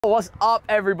What's up,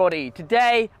 everybody?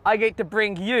 Today I get to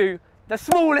bring you the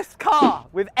smallest car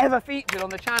we've ever featured on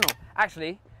the channel.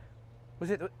 Actually, was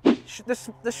it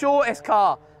the shortest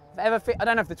car I've ever I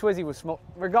don't know if the Twizy was small.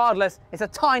 Regardless, it's a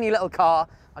tiny little car.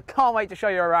 I can't wait to show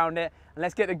you around it, and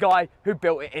let's get the guy who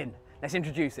built it in. Let's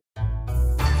introduce it.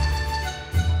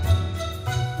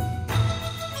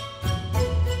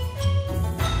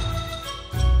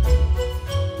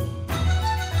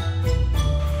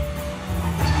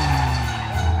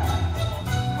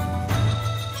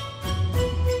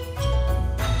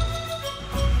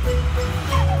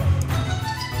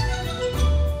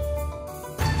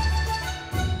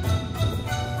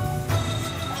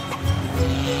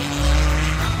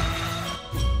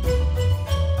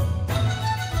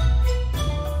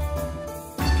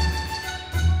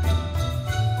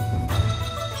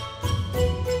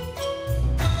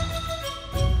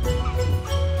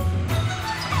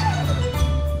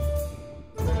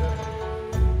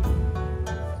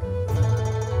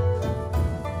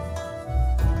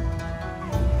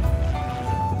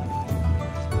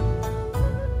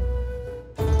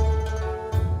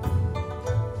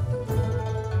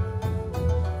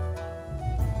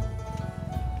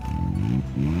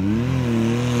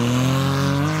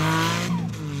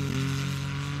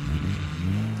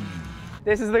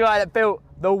 This is the guy that built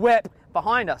the whip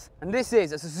behind us, and this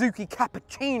is a Suzuki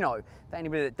Cappuccino, for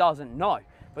anybody that doesn't know.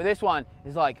 But this one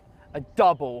is like a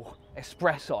double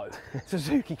espresso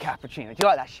Suzuki Cappuccino. Do you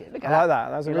like that shit? Look at that. I like that,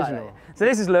 that's original. Like that. So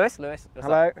this is Lewis. Lewis,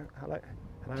 hello. Cheers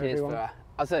everyone. for,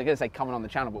 I was going to say coming on the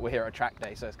channel, but we're here at a track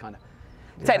day, so it's kind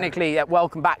of... Technically,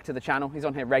 welcome back to the channel. He's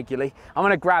on here regularly. I'm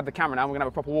going to grab the camera now, we're going to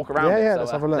have a proper walk around it. Yeah, So,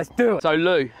 let's have a look. Let's do it. So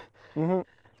Lou,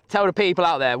 tell the people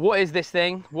out there, what is this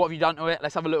thing? What have you done to it?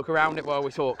 Let's have a look around it while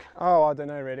we talk. Oh, I don't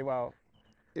know really well.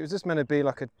 It was just meant to be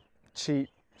like a cheap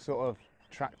sort of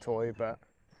track toy, but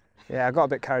yeah, I got a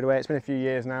bit carried away. It's been a few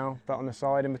years now, but on the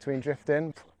side in between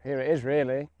drifting, here it is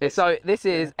really. So this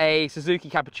is a Suzuki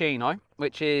Cappuccino,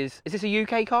 which is this a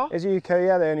UK car? It's a UK,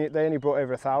 yeah, they only brought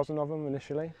over 1,000 of them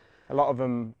initially. A lot of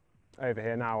them over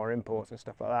here now are imports and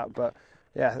stuff like that, but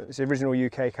yeah, it's the original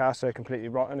UK car, so completely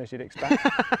rotten as you'd expect.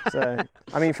 So,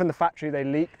 I mean, from the factory they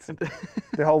leaked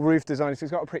the whole roof design. So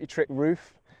it's got a pretty trick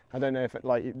roof. I don't know if it,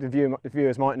 like the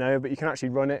viewers might know, but you can actually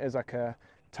run it as like a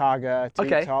Targa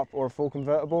T-top or a full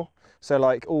convertible. So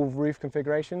like all roof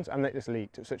configurations, and it just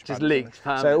leaked. It was such just leaked.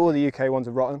 So all the UK ones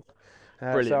are rotten.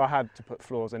 Brilliant. So I had to put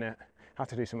floors in it. Had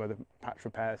to do some other patch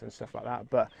repairs and stuff like that,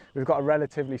 but we've got a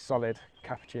relatively solid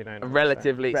cappuccino now,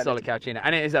 Relatively solid cappuccino,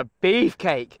 and it is a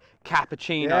beefcake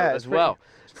cappuccino as well.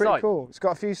 It's pretty cool. It's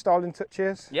got a few styling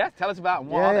touches. Yeah, tell us about them.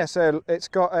 What are they? So it's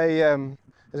got a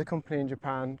there's a company in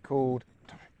Japan called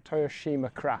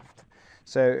Toyoshima Craft.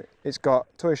 So it's got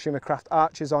Toyoshima Craft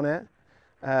arches on it,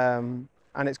 and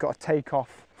it's got a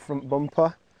take-off front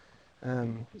bumper.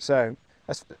 So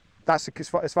that's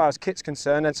as far as kit's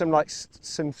concerned, and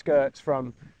some skirts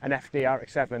from an FD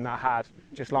RX-7 that I had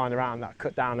just lying around that I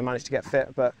cut down and managed to get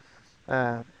fit. But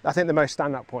I think the most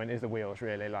stand-up point is the wheels,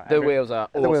 really. Like the wheels are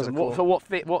awesome. The wheels are cool. So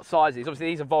what sizes? Obviously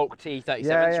these are Volk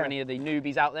T37s for any of the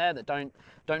newbies out there that don't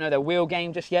know their wheel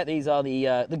game just yet. These are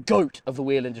the goat of the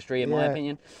wheel industry, in my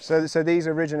opinion. So these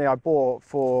originally I bought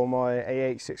for my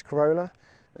A86 Corolla.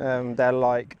 They're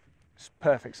like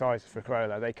perfect sizes for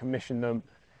Corolla. They commission them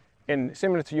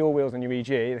similar to your wheels on your EG.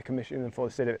 They commission them for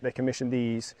the Civic. They commission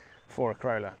these for a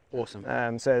Corolla. Awesome.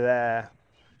 So they're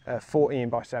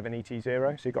 14x7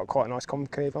 ET0, so you've got quite a nice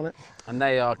concave on it. And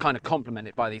they are kind of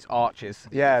complemented by these arches.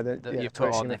 Yeah, that you've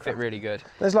put on. They fit really good.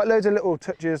 There's like loads of little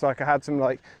touches. Like I had some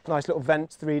like nice little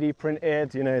vents 3D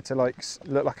printed, you know, to like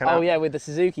look like an. Oh yeah, with the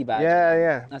Suzuki badge.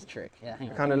 Yeah. That's trick. Yeah. Hang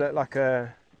on. Kind of look like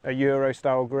a Euro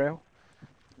style grille.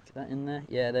 Get that in there.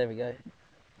 Yeah, there we go.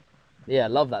 Yeah, I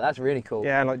love that. That's really cool.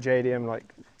 Yeah, and like JDM, like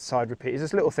side repeaters,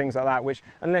 just little things like that, which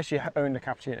unless you own the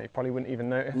Cappuccino, you probably wouldn't even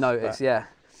notice. Yeah.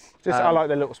 Just I like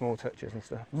the little small touches and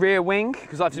stuff. Rear wing,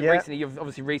 because you've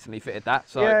obviously recently fitted that.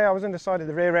 So yeah, I was undecided.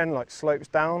 The rear end like slopes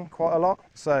down quite a lot,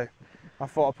 so I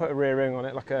thought I'd put a rear wing on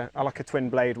it, like a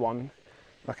twin blade one,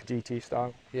 like a GT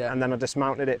style. Yeah. And then I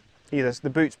dismounted it. The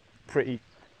boot's pretty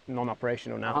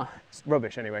non-operational now. It's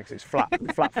rubbish anyway because it's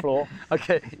flat floor.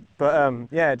 Okay. But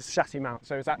yeah, it's chassis mount,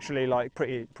 so it's actually like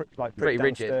pretty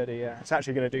rigid, sturdy. Yeah, it's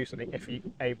actually going to do something if you're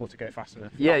able to go fast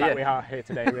enough. Yeah, Not that we are here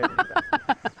today, really.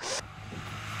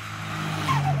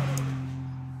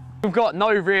 We've got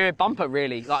no rear bumper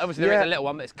really. Like obviously there is a little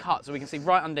one, but it's cut, so we can see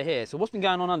right under here. So what's been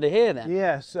going on under here then?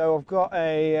 Yeah, so I've got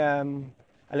a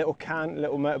little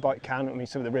motorbike can. I mean,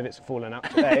 some of the rivets have fallen out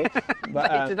today.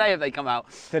 But today have they come out?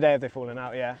 Today have they fallen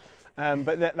out, yeah.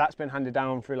 But that's been handed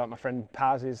down through like my friend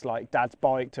Paz's like dad's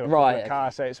bike to a Right,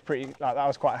 car, so it's pretty like I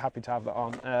was quite happy to have that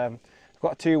on. It's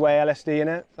got a two-way LSD in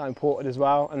it that I imported as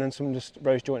well, and then some just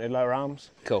rose jointed lower arms.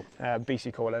 Cool.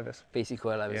 BC coilovers. BC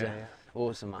coilovers, yeah.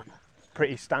 Awesome, man.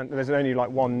 Pretty standard. There's only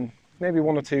like maybe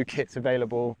one or two kits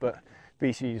available, but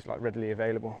BC is like readily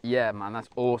available. Yeah, man, that's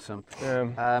awesome.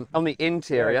 On the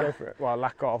interior, yeah, go for it. Well,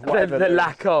 lack of the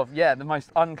lack of, yeah, the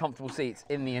most uncomfortable seats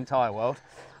in the entire world.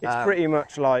 It's pretty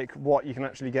much like what you can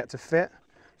actually get to fit.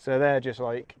 So they're just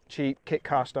like cheap kit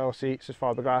car style seats, just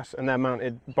fiberglass, and they're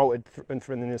bolted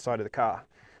in the inside of the car.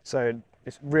 So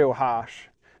it's real harsh,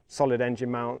 solid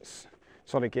engine mounts,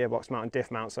 solid gearbox mount and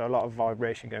diff mount, so a lot of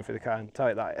vibration going through the car, and tell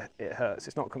you that it hurts.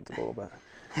 It's not comfortable, but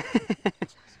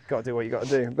got to do what you got to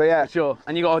do. But yeah, sure.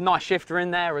 And you got a nice shifter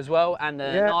in there as well, and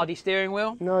a Nardi steering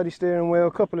wheel. Nardi steering wheel,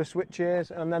 a couple of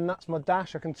switches, and then that's my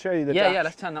dash. I can show you the dash. Yeah,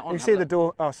 let's turn that on. You see the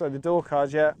door? Oh, sorry, the door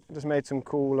cards. Yeah, just made some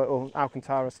cool little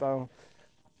Alcantara style.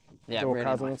 Yeah, door really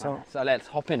cards nice, on the top. So let's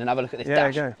hop in and have a look at this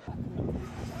dash. Yeah, go.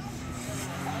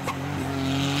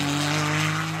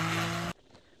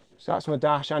 So that's my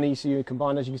dash and ECU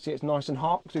combined. As you can see, it's nice and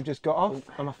hot because we've just got off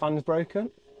and my fan's broken.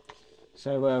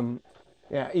 So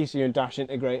yeah, ECU and dash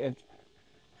integrated.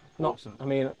 Awesome. I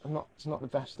mean, it's not the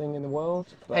best thing in the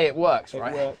world. But hey, it works,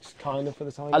 right? It works kind of for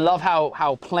the time. I love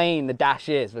how plain the dash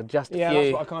is with just a few. Yeah,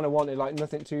 that's what I kind of wanted. Like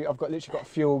nothing too. I've literally got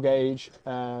fuel gauge,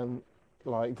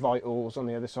 like vitals on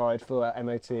the other side for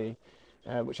MOT,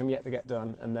 which I'm yet to get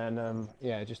done, and then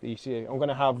yeah, just the ECU. I'm going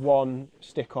to have one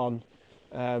stick on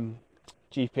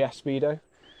GPS speedo,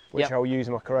 which I'll use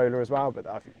in my Corolla as well, but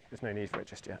there's no need for it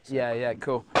just yet. So. Yeah,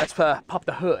 cool. Let's pop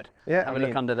the hood. Yeah, have a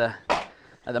look under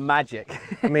at the magic.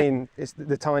 I mean, it's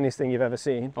the tiniest thing you've ever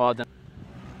seen. Oh, I don't...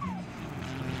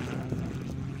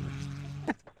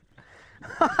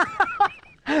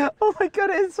 Oh my god,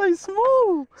 it is so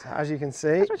small. So as you can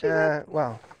see,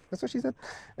 well, that's what she said.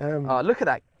 Oh, look at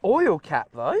that oil cap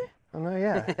though. I know,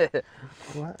 yeah.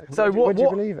 Would you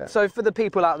believe it? So for the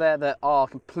people out there that are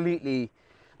completely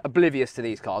oblivious to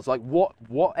these cars, like what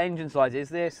engine size is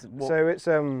this? So it's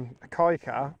a Kai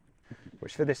car,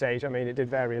 which for this age, I mean, it did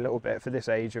vary a little bit. For this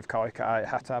age of Kai car, it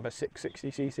had to have a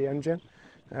 660cc engine.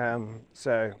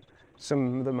 So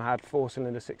some of them had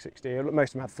 4-cylinder 660. Most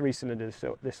of them had 3 cylinders.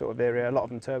 This sort of area, a lot of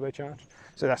them turbocharged.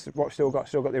 So that's what we've still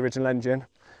got the original engine,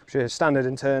 which is standard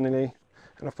internally,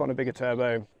 and I've put on a bigger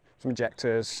turbo. Some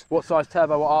injectors. What size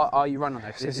turbo are you running on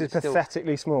this? This is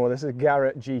pathetically small. This is a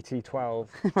Garrett GT12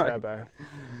 turbo.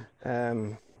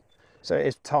 So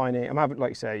it's tiny. I'm having,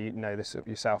 like you say, you know this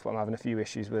yourself, but I'm having a few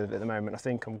issues with it at the moment. I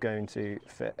think I'm going to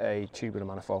fit a tubular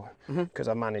manifold because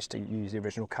I managed to use the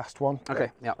original cast one.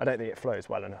 Okay, yeah. I don't think it flows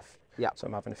well enough. Yeah. So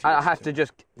I'm having a few I have to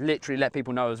just literally let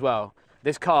people know as well.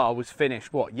 This car was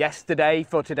finished, yesterday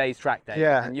for today's track day?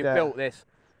 Yeah. And you built this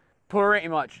pretty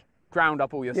much ground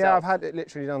up all yourself. Yeah, I've had it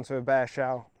literally done to a bare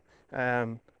shell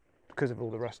because of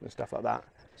all the rust and stuff like that.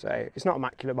 So it's not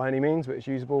immaculate by any means, but it's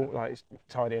usable. Like it's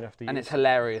tidy enough to use. And it's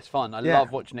hilarious fun. I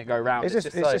love watching it go round. It's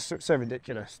just so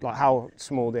ridiculous, like how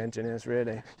small the engine is.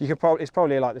 Really, it's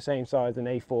probably like the same size as an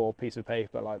A4 piece of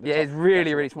paper. Like it's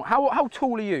really small. How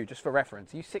tall are you, just for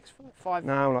reference? Are you 6'5"?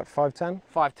 No, I'm like 5'10".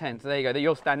 5'10". So there you go.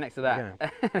 You'll stand next to that.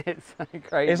 Yeah. It's so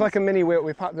crazy. It's like a mini wheel.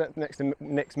 We packed it next to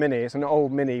Nick's Mini. It's an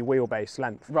old mini wheelbase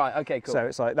length. Right. Okay. Cool. So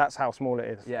it's like that's how small it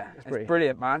is. Yeah. It's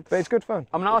brilliant, man. But it's good fun.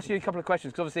 I'm gonna ask you a couple of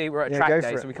questions because obviously we're at track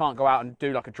day, so we can't go out and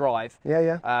do like a drive.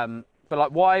 Yeah. But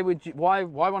like, why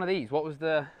one of these? What was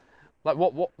the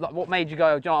what made you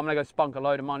go, John, I'm gonna go spunk a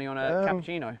load of money on a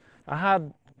Cappuccino? I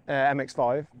had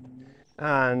MX-5,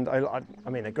 and I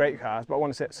mean they're great cars, but I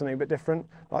want to set something a bit different.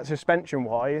 Like suspension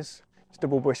wise, it's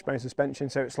double wishbone suspension,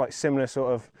 so it's like similar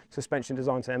sort of suspension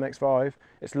design to MX-5.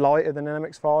 It's lighter than an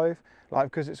MX-5, like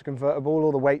because it's a convertible,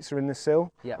 all the weights are in the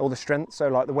sill, all the strength, so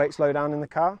like the weights low down in the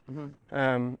car.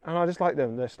 And I just like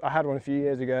them. I had one a few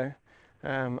years ago.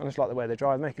 I just like the way they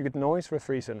drive, make a good noise for a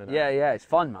 3-cylinder. Yeah, it's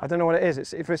fun, man. I don't know what it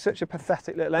is. If it's such a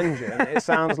pathetic little engine, it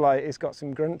sounds like it's got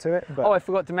some grunt to it. But... Oh, I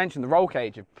forgot to mention the roll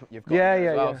cage you've got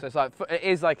as well. So it's like it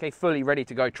is like a fully ready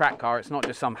to go track car. It's not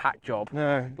just some hack job.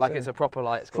 No, like it's a proper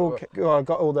like. I've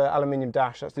got all the aluminium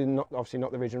dash. That's obviously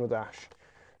not the original dash.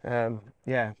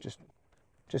 Yeah, just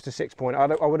a 6-point. I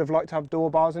would have liked to have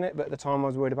door bars in it, but at the time I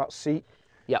was worried about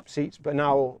seats, but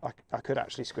now I could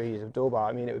actually squeeze a door bar.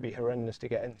 I mean, it would be horrendous to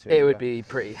get into. It would be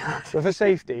pretty. But for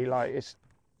safety, like it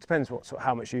depends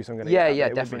how much use I'm going to get. Yeah,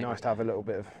 definitely. It would be nice to have a little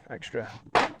bit of extra.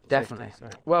 Definitely. Safety,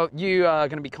 so. Well, you are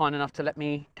going to be kind enough to let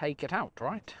me take it out,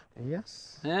 right?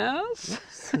 Yes. Yes.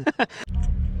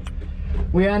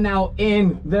 We are now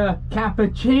in the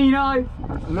Cappuccino.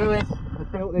 Lewis has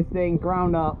built this thing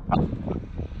ground up.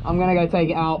 I'm gonna go take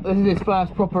it out. This is his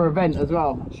first proper event as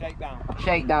well.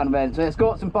 Shakedown event. So it's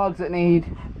got some bugs that need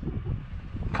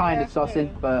kind of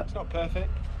sussing, but it's not perfect.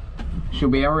 She'll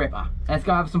be a ripper. Let's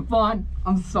go have some fun.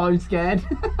 I'm so scared.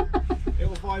 It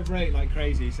will vibrate like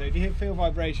crazy, so if you feel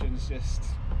vibrations, just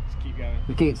keep going.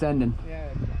 We keep sending. Yeah.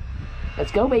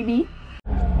 Let's go, baby.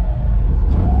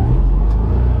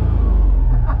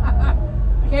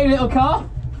 Okay, little car.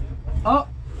 Oh,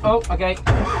 okay.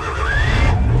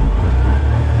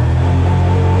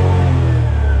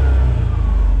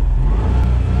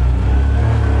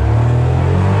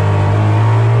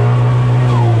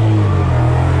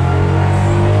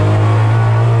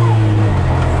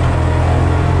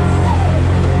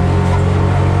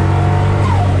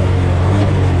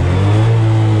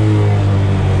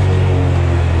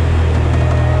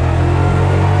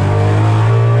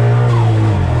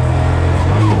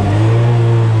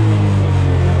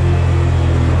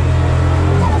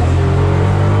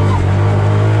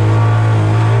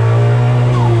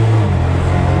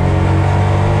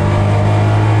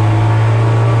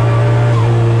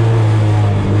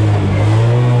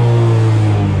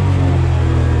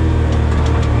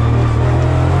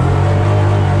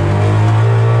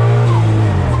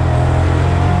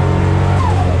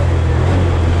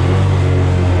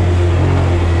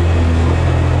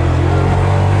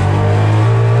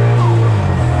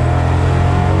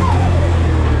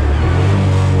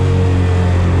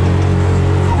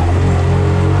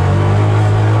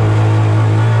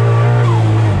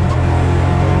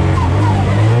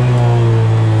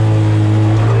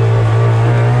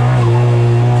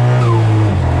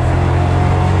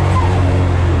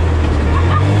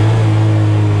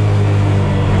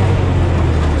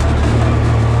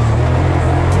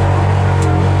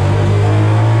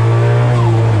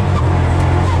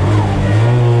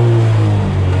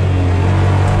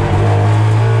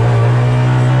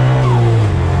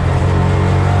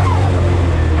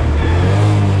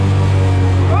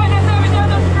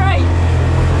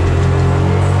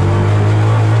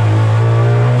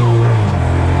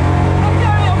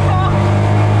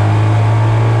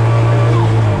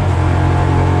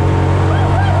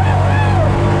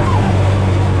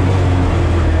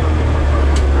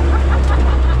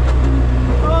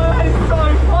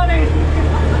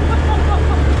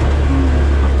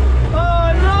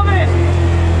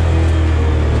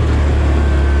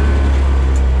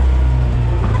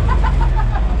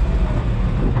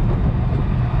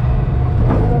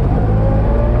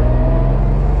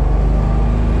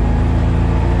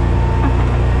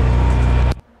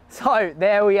 So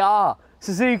there we are.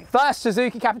 First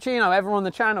Suzuki Cappuccino ever on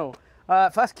the channel.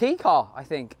 First key car, I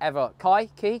think, ever. Kai,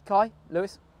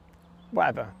 Lewis?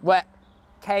 Whatever.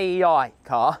 KEI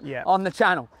car on the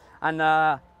channel. And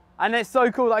it's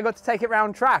so cool that I got to take it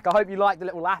round track. I hope you liked the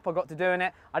little lap I got to do in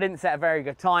it. I didn't set a very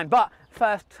good time, but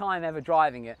first time ever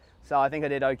driving it. So I think I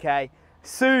did okay.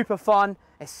 Super fun.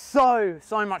 It's so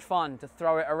much fun to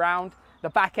throw it around. The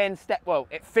back end well,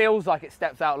 it feels like it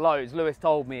steps out loads. Lewis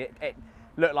told me it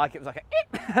looked like it was like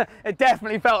it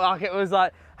definitely felt like it was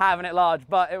like having it large,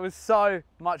 but it was so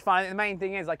much fun. I think the main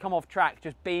thing is I come off track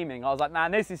just beaming. I was like,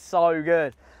 man, this is so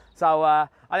good. So I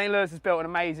think Lewis has built an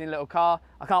amazing little car.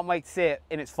 I can't wait to see it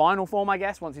in its final form, I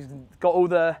guess, once he's got all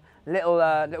the little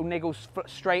niggles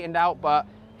straightened out. But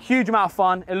huge amount of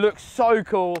fun. It looks so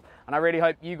cool, and I really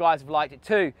hope you guys have liked it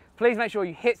too. Please make sure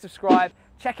you hit subscribe.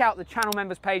 Check out the channel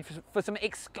members page for some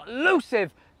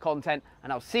exclusive content,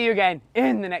 and I'll see you again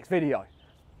in the next video.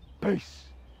 Peace.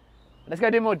 Let's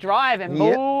go do more driving,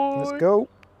 boys. Let's go.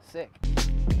 Sick.